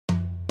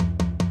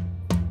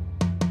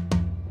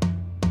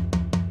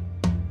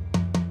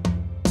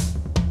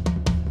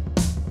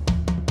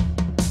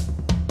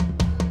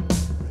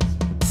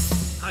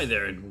Hi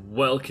there and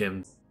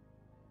welcome.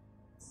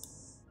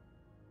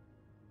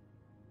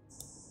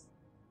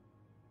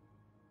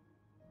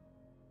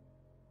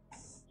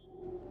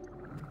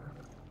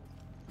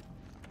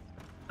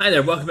 Hi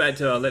there, welcome back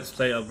to our Let's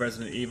Play of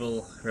Resident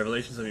Evil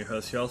Revelations. I'm your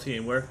host, Shelty,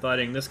 and we're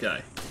fighting this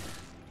guy.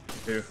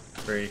 2,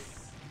 3.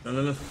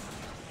 No.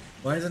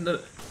 Why isn't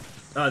it?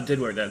 Oh, it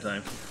did work that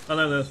time. Oh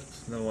no,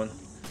 there's another one.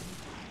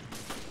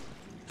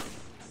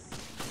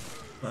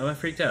 Why am I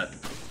freaked out?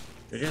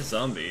 They're just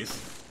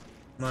zombies.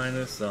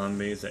 Mindless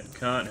zombies that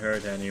can't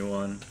hurt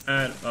anyone.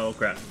 And oh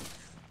crap.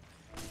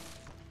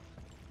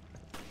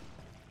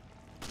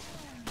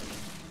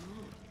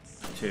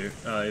 Two.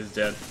 Oh, he's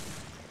dead.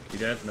 He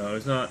dead? No,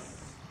 he's not.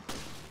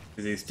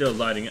 Because he's still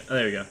lighting it. Oh,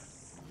 there we go.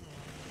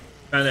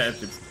 Found out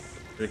if it's,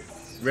 the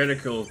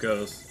reticle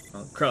goes,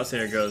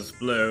 crosshair goes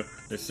blue,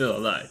 they're still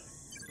alive.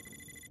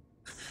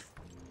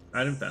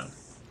 Item found.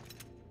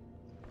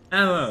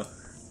 Ammo!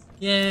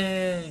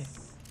 Yay!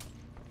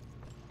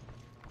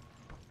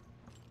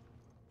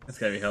 That's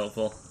gotta be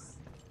helpful.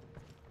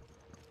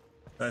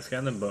 Did I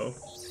scan them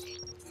both?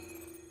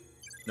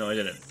 No, I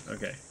didn't.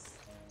 Okay.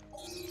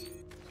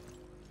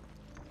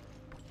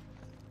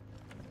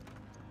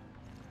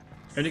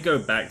 I need to go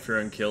back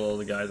through and kill all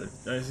the guys.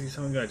 I see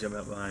someone gonna jump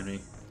out behind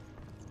me.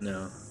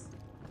 No.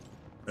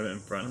 What about in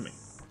front of me?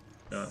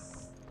 No.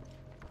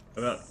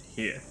 What about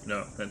here?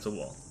 No, that's a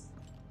wall.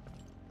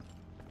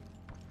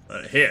 What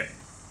about here?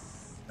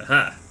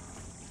 Aha!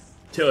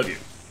 Two of you.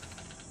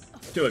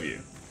 Two of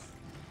you.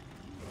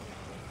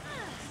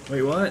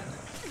 Wait, what?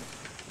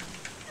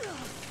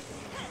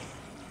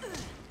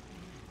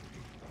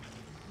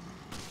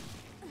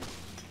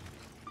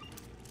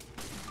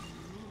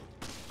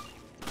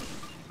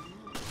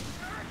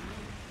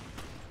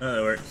 Oh,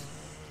 that works.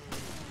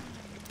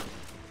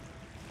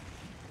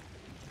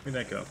 Where'd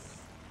that go?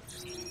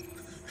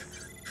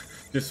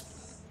 Did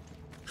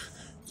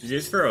you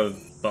just throw a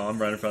bomb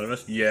right in front of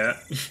us? Yeah.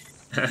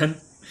 And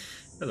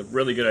that's a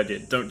really good idea.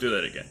 Don't do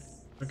that again.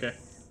 Okay.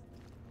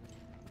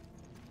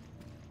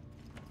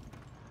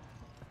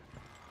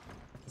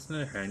 Isn't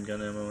there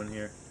handgun ammo in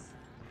here?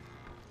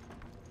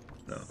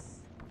 No.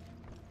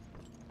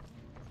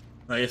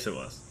 Oh, yes it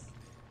was.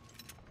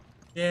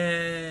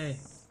 Yay!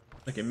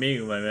 Look at me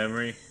with my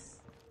memory.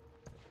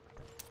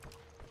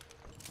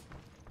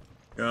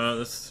 Oh,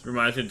 this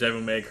reminds me of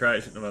Devil May Cry,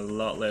 except I'm a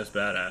lot less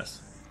badass.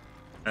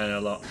 And a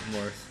lot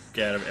more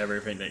scared of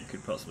everything that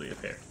could possibly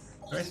appear.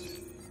 Right?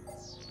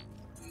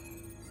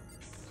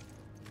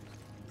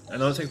 I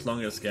know it takes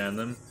longer to scan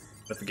them,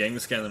 but forgetting to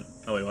scan them.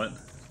 Oh, wait, what?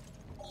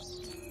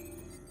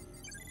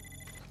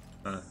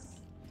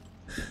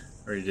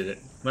 Already did it.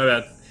 My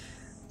bad.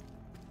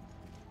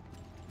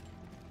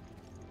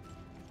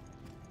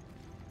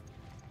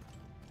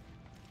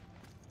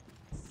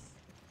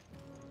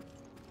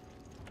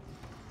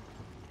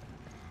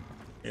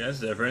 Yeah, that's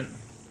different.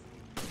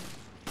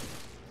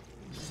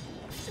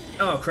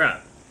 Oh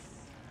crap.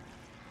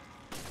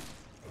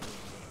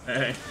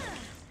 Hey.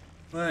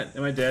 What?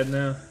 Am I dead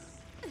now?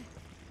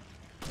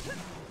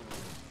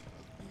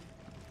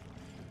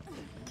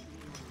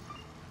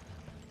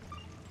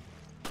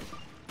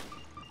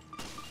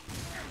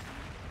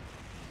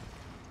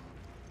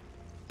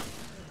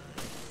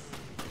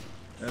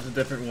 That's a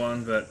different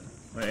one, but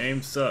my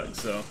aim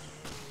sucks, so.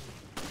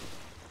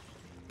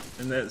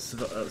 And that's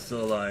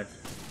still alive.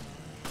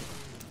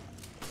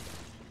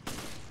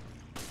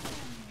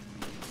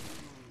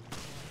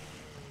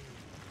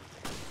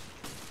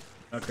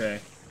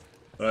 Okay,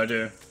 what do I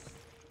do?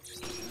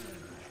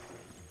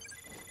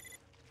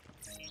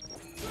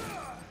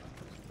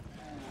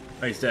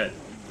 Oh, he's dead.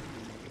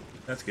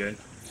 That's good.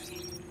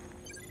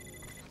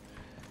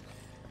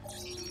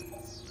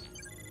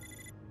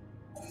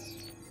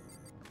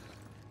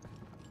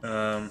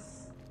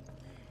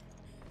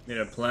 Need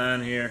a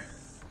plan here.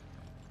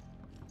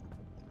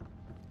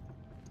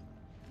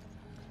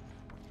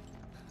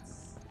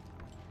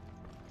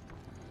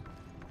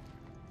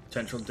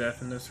 Potential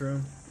death in this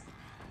room.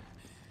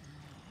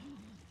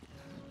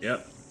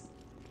 Yep.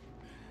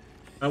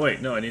 Oh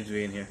wait, no, I need to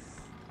be in here.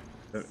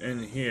 So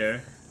in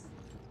here,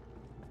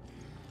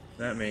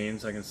 that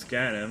means I can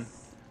scan him,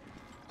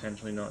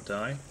 potentially not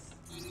die.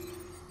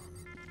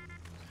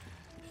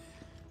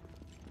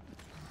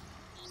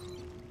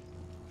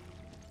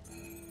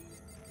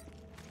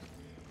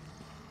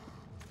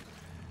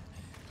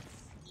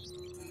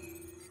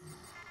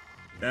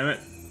 Damn it.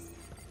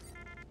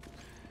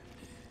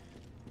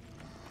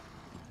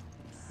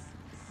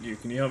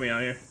 Can you help me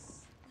out here?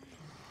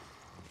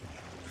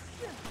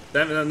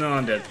 Damn it, no,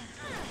 I'm dead.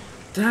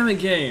 Damn it,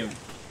 game!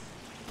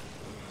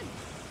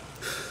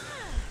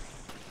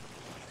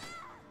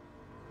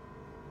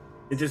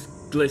 It just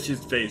glitched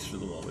his face through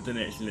the wall, but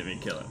didn't actually let me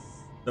kill him.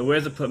 So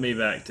where's it put me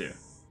back to?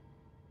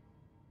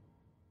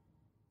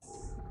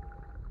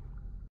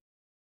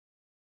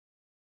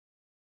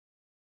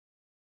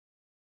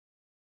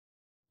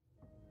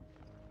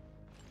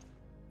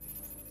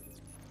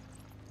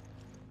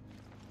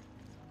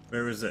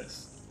 Where was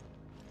this?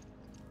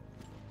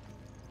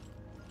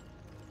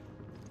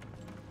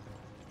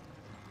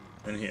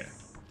 In here.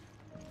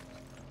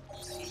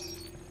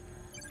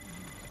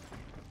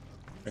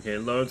 Okay,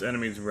 it loads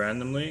enemies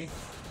randomly.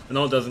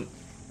 No, it doesn't.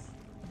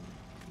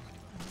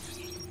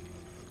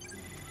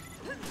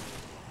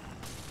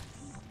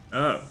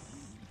 Oh.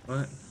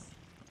 What?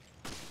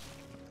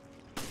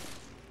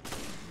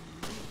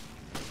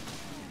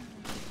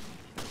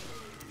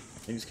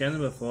 Can you scan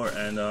them before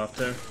and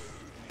after?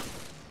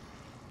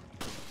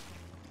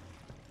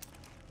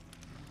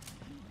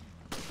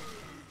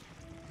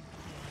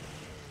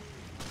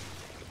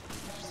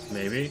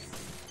 Maybe?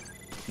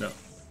 No.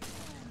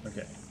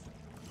 Okay.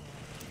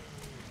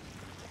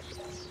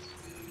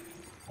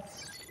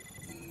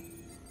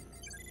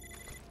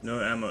 No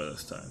ammo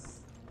this time.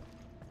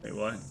 Wait,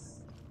 what?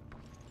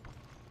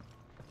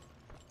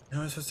 How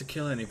am I supposed to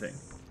kill anything?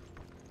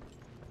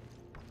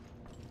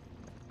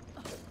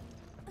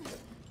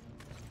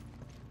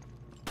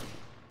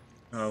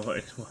 Oh,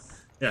 wait.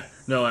 Yeah,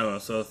 no ammo.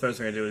 So the first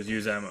thing I do is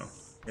use ammo.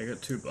 Okay, I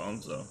got 2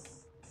 bombs though.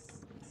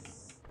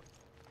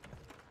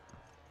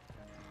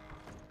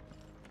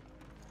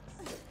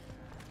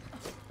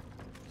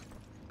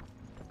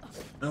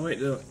 Oh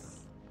wait, no.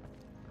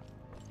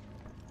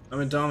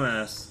 I'm a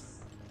dumbass.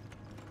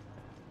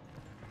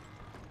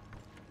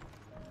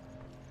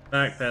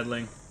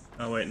 Backpedaling.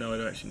 Oh wait, no, I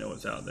don't actually know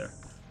what's out there.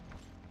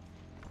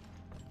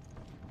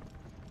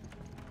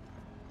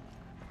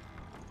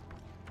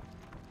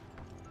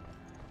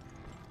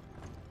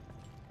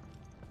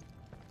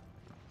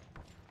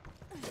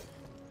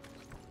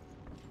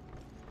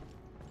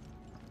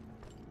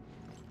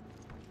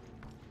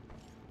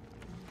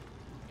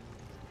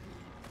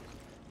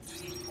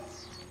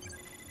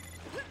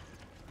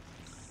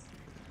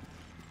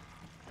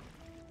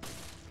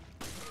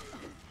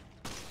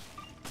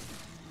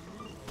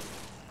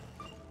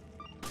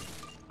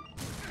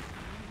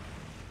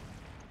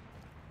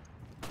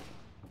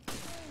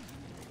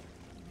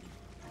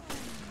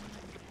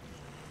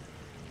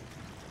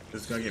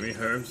 This is gonna get me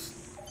herbs?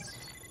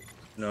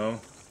 No.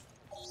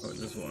 Oh,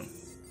 this one.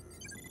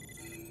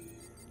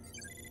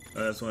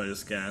 Oh, that's one I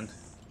just scanned.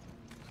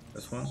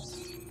 This one?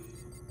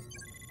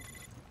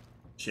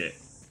 Shit.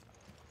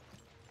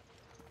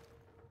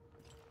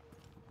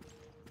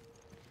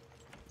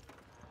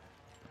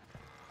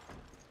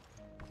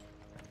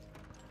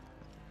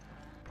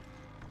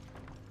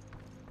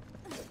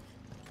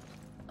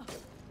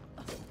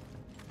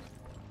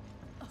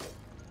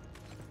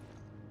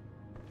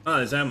 Ah,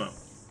 there's ammo.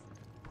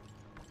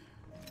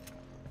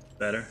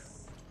 Better.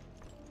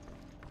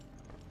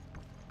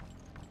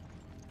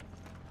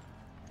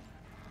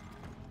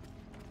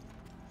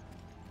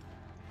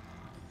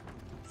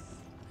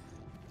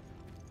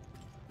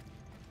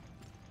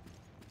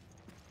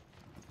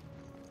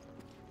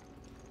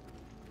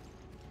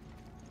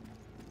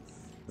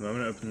 I'm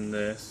gonna open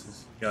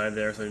this guy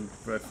there, so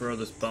I throw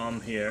this bomb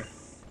here.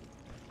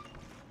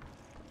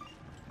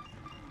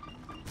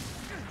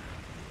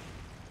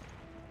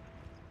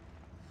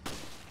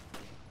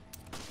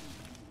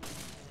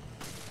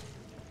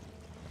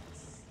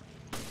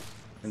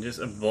 And just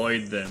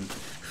avoid them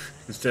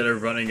instead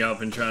of running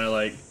up and trying to,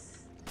 like,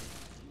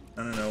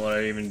 I don't know what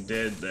I even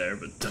did there,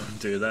 but don't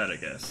do that, I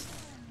guess.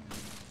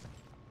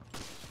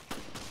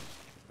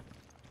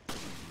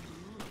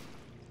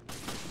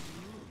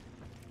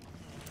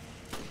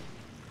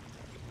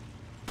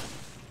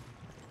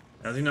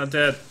 How's he not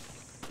dead?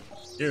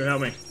 You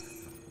help me.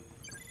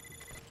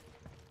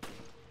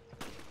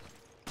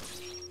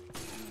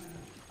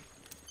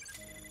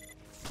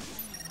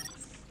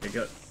 Okay,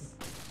 go.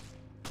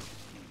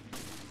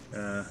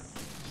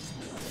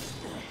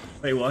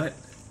 Wait, what?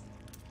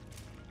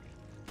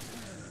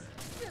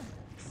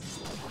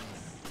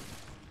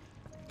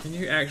 Can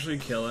you actually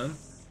kill him?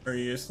 Or are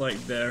you just like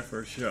there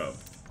for show?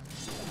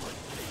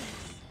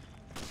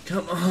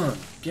 Come on,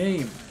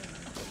 game!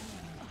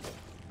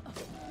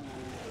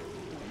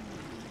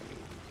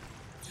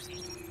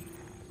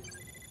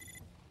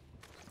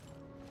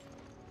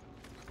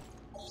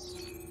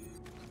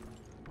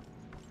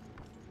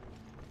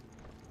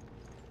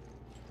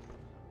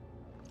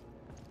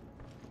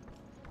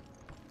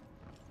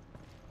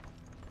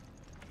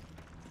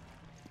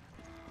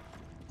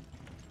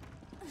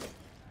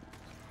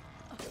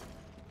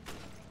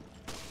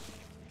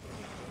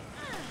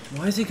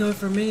 Why does he go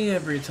for me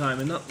every time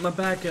and not my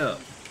backup?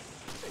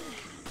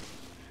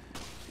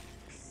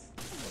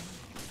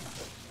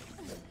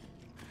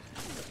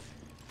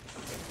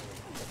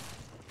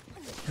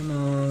 Come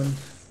on.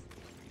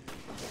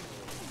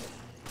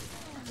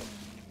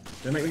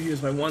 Don't make me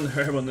use my one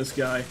herb on this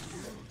guy.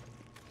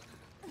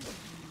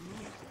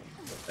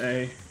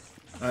 Hey,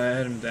 I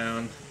had him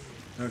down.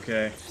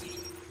 Okay.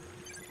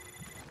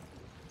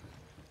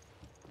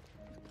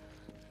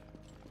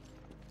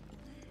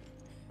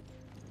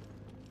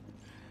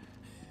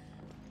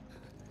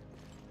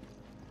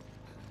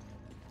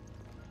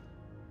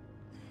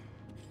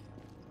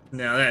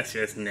 Now that's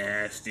just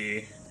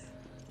nasty.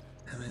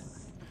 Damn it.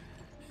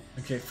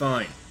 Okay,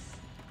 fine.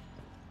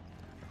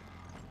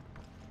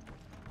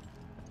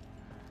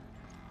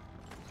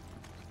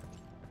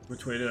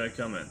 Which way did I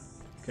come in?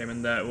 Came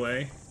in that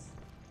way.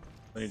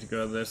 I need to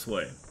go this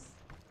way.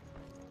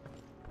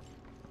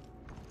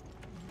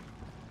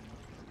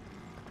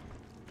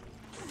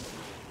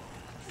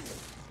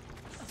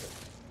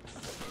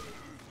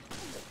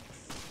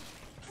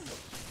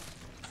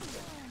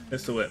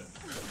 Pistol whip.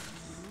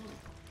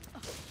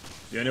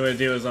 The only way to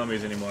deal with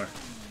zombies anymore.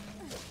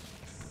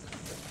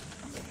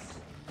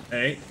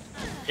 Hey.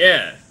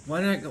 Yeah!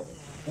 Why did I go?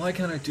 Why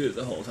can't I do it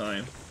the whole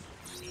time?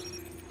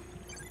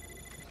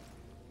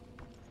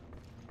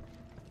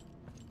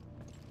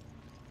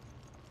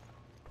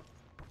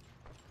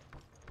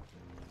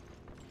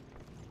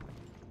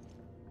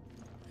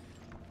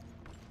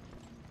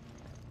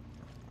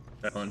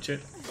 Punch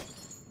it.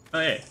 Oh,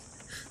 hey.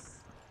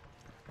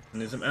 And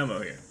there's some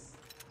ammo here.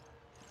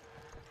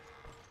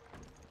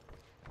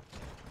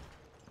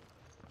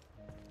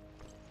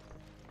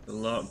 The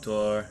locked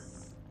door.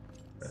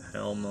 The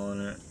helm on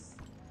it.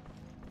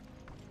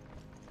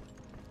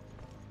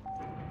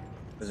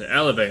 There's an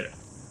elevator.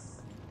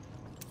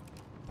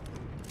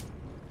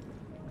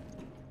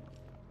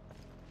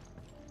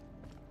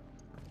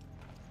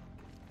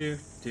 Here.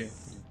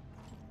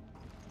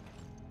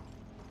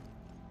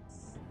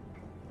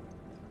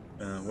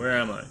 Where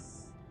am I?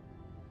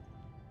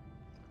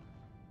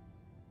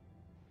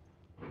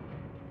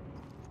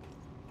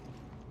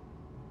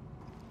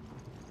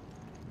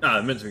 Ah,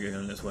 I meant to be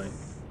going this way.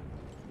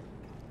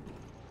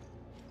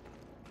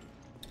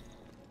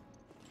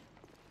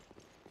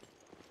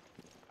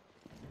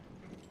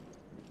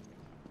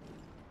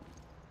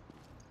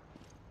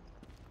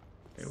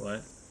 Wait,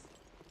 what?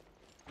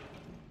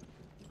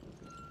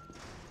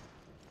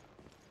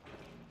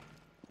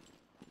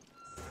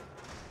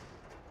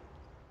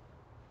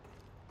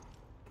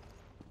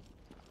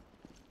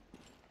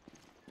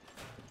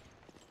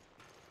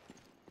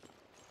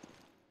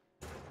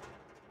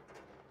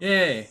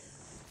 Yay!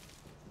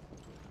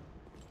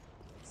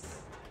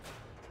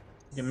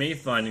 Look at me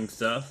finding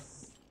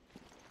stuff.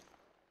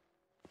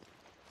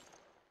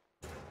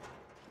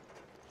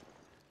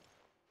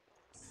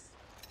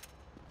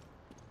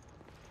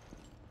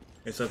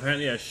 Okay, so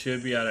apparently I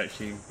should be able to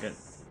actually get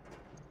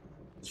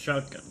the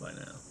shotgun by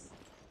now.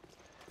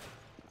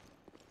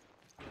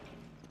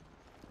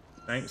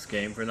 Thanks,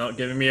 game, for not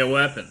giving me a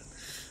weapon.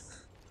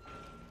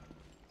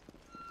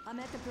 I'm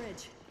at the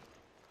bridge.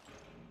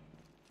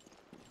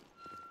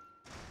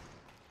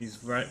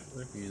 He's right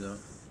with you, though.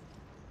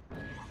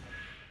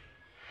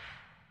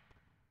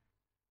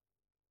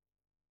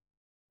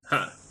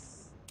 Ha!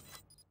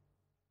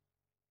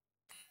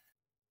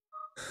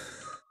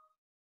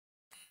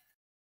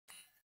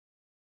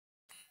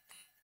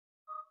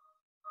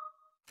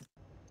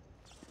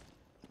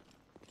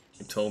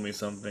 He told me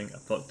something. I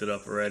fucked it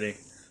up already.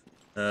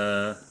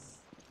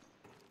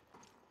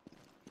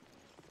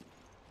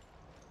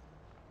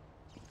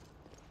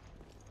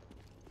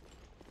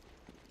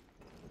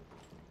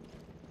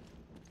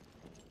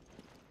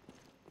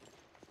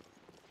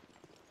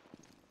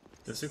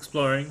 Just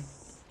exploring.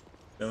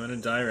 Don't want to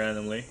die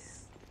randomly.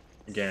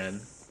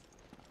 Again.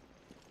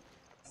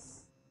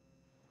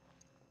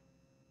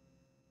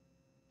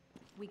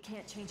 We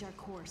can't change our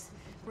course.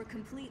 We're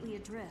completely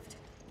adrift.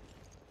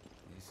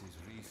 This is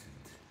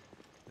recent.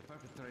 The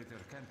perpetrator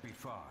can't be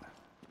far.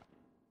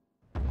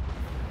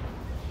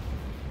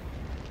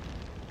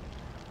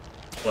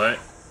 What?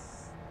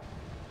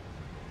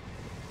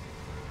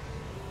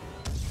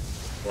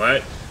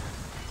 What?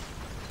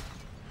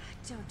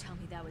 Don't tell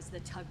me that was the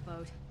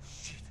tugboat.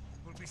 Shit,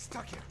 we'll be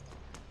stuck here.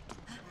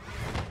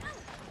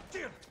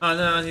 Oh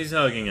no, he's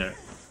hugging her.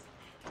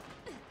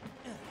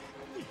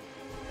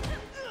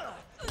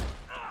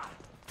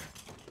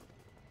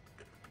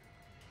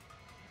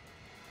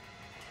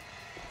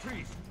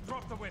 Freeze!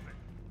 Drop the weapon!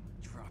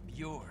 Drop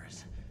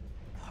yours,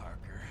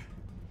 Parker.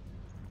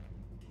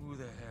 Who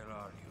the hell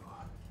are you?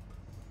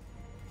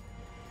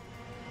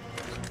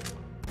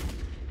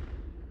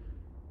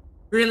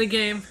 Really,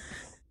 game?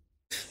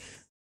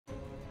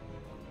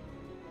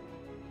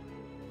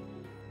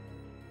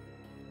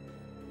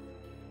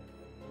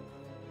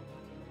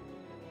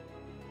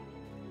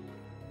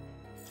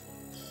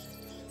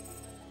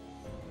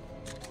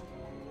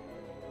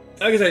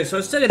 Okay, so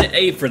I still get an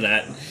A for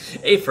that.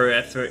 A for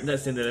effort.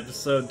 That's the end of the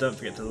episode. Don't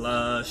forget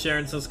to share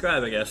and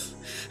subscribe, I guess.